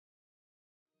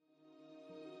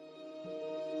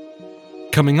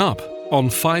Coming up on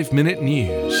 5 Minute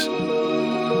News.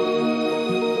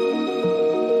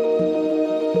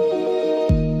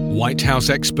 White House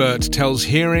expert tells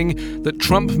hearing that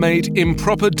Trump made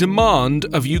improper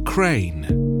demand of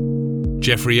Ukraine.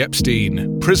 Jeffrey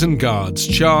Epstein, prison guards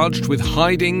charged with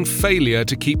hiding failure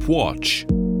to keep watch.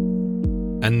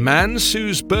 And man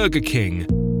sues Burger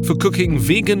King for cooking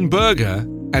vegan burger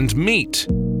and meat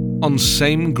on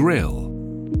same grill.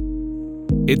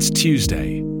 It's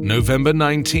Tuesday, November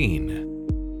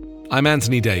 19. I'm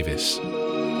Anthony Davis.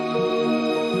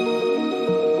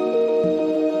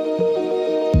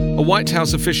 A White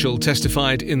House official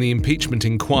testified in the impeachment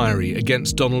inquiry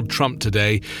against Donald Trump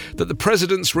today that the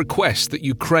president's request that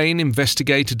Ukraine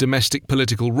investigate a domestic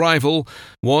political rival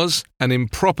was an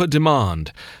improper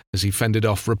demand, as he fended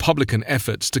off Republican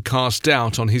efforts to cast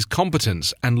doubt on his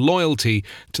competence and loyalty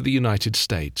to the United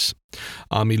States.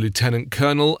 Army Lieutenant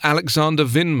Colonel Alexander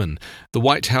Vindman, the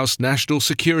White House National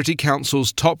Security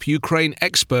Council's top Ukraine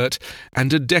expert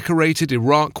and a decorated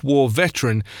Iraq War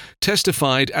veteran,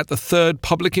 testified at the third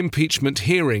public impeachment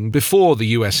hearing before the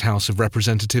U.S. House of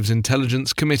Representatives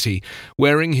Intelligence Committee,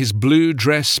 wearing his blue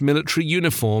dress military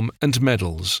uniform and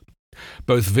medals.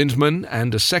 Both Vindman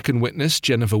and a second witness,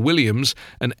 Jennifer Williams,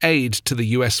 an aide to the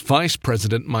U.S. Vice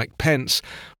President Mike Pence,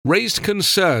 raised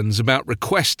concerns about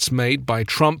requests made by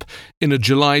Trump in a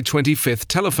July 25th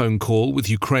telephone call with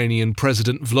Ukrainian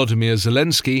President Volodymyr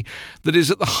Zelensky that is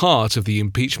at the heart of the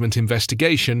impeachment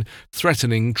investigation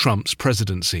threatening Trump's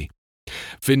presidency.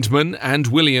 Vindman and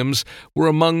Williams were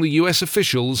among the U.S.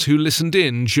 officials who listened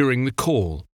in during the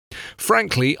call.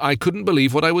 Frankly, I couldn't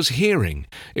believe what I was hearing.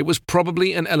 It was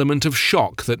probably an element of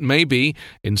shock that may be,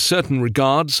 in certain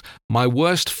regards, my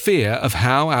worst fear of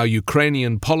how our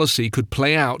Ukrainian policy could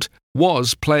play out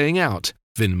was playing out,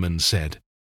 Vindman said.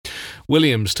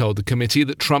 Williams told the committee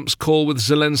that Trump's call with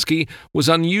Zelensky was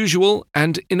unusual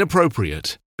and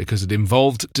inappropriate because it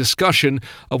involved discussion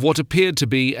of what appeared to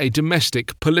be a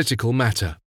domestic political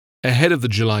matter. Ahead of the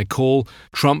July call,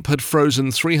 Trump had frozen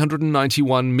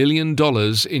 $391 million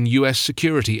in U.S.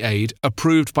 security aid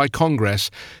approved by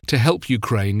Congress to help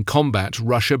Ukraine combat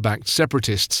Russia-backed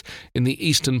separatists in the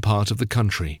eastern part of the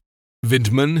country.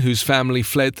 Vindman, whose family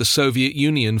fled the Soviet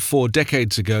Union 4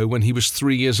 decades ago when he was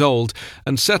 3 years old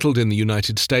and settled in the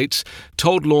United States,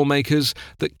 told lawmakers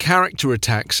that character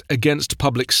attacks against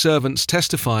public servants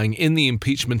testifying in the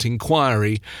impeachment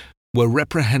inquiry were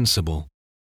reprehensible.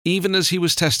 Even as he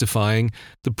was testifying,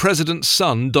 the president's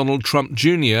son, Donald Trump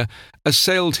Jr.,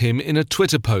 assailed him in a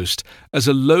Twitter post as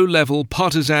a low-level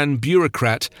partisan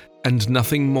bureaucrat and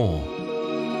nothing more.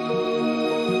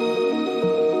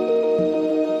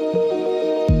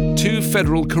 2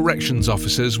 federal corrections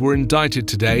officers were indicted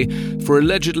today for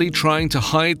allegedly trying to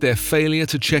hide their failure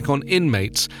to check on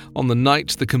inmates on the night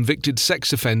the convicted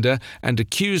sex offender and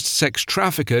accused sex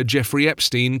trafficker Jeffrey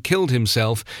Epstein killed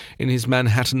himself in his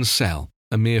Manhattan cell,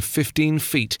 a mere 15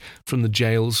 feet from the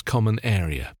jail's common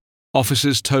area.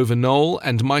 Officers Tova Knoll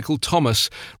and Michael Thomas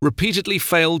repeatedly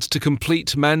failed to complete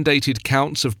mandated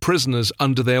counts of prisoners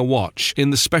under their watch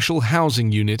in the special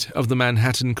housing unit of the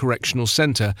Manhattan Correctional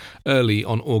Center early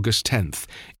on August 10th,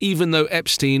 even though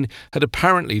Epstein had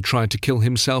apparently tried to kill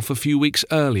himself a few weeks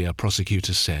earlier,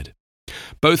 prosecutors said.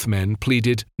 Both men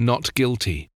pleaded not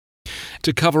guilty.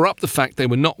 To cover up the fact they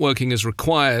were not working as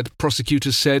required,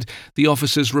 prosecutors said the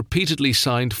officers repeatedly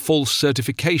signed false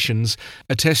certifications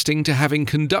attesting to having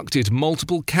conducted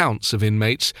multiple counts of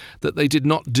inmates that they did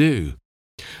not do.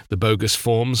 The bogus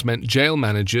forms meant jail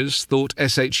managers thought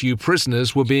SHU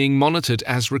prisoners were being monitored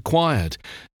as required.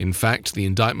 In fact, the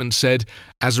indictment said,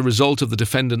 as a result of the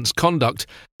defendant's conduct,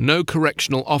 no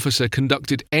correctional officer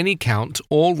conducted any count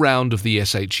or round of the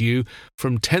SHU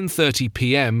from 10:30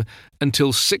 p.m.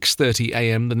 until 6:30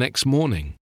 a.m. the next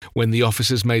morning. When the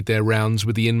officers made their rounds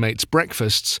with the inmates'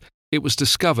 breakfasts, it was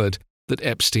discovered that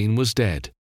Epstein was dead.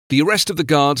 The arrest of the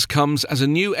guards comes as a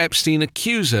new Epstein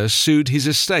accuser sued his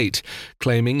estate,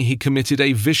 claiming he committed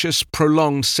a vicious,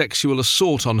 prolonged sexual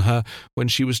assault on her when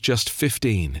she was just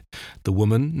 15. The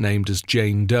woman, named as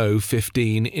Jane Doe,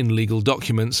 15, in legal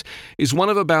documents, is one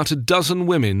of about a dozen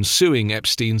women suing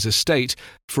Epstein's estate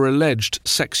for alleged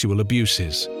sexual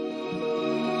abuses.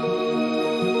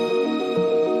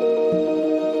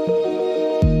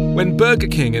 When Burger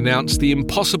King announced the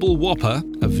Impossible Whopper,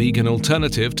 a vegan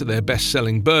alternative to their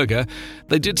best-selling burger,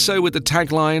 they did so with the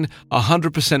tagline,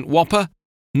 100% Whopper,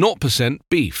 0%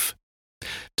 beef.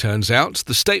 Turns out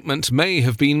the statement may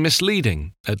have been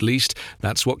misleading. At least,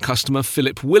 that's what customer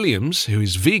Philip Williams, who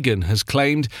is vegan, has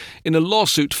claimed in a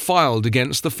lawsuit filed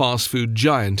against the fast food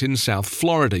giant in South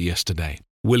Florida yesterday.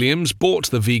 Williams bought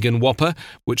the vegan Whopper,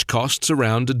 which costs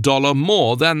around $1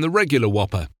 more than the regular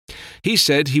Whopper. He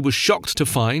said he was shocked to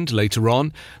find, later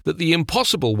on, that the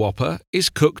Impossible Whopper is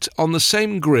cooked on the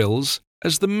same grills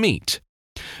as the meat.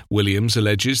 Williams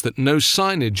alleges that no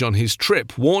signage on his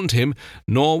trip warned him,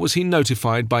 nor was he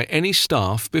notified by any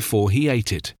staff before he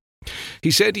ate it. He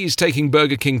said he is taking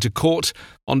Burger King to court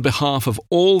on behalf of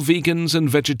all vegans and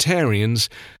vegetarians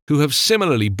who have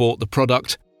similarly bought the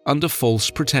product under false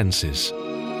pretenses.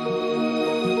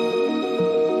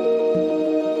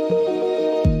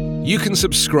 You can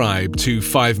subscribe to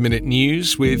 5 Minute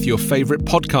News with your favourite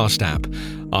podcast app.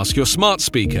 Ask your smart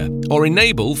speaker or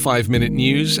enable 5 Minute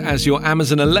News as your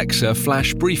Amazon Alexa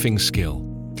flash briefing skill.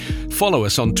 Follow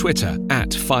us on Twitter at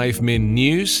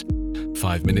 5MinNews.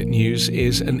 5 Minute News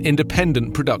is an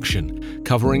independent production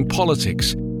covering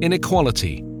politics,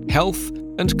 inequality, health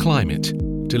and climate,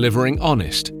 delivering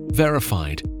honest,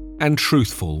 verified and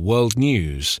truthful world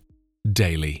news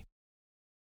daily.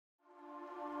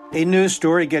 A news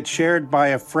story gets shared by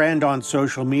a friend on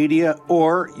social media,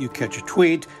 or you catch a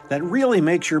tweet that really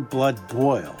makes your blood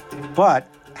boil. But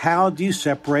how do you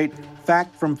separate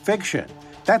fact from fiction?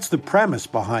 That's the premise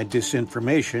behind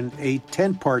Disinformation, a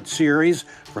 10-part series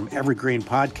from Evergreen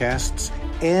Podcasts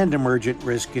and Emergent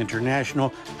Risk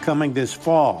International coming this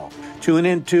fall. Tune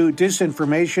into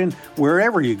Disinformation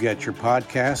wherever you get your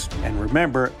podcasts, and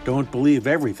remember, don't believe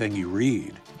everything you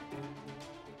read.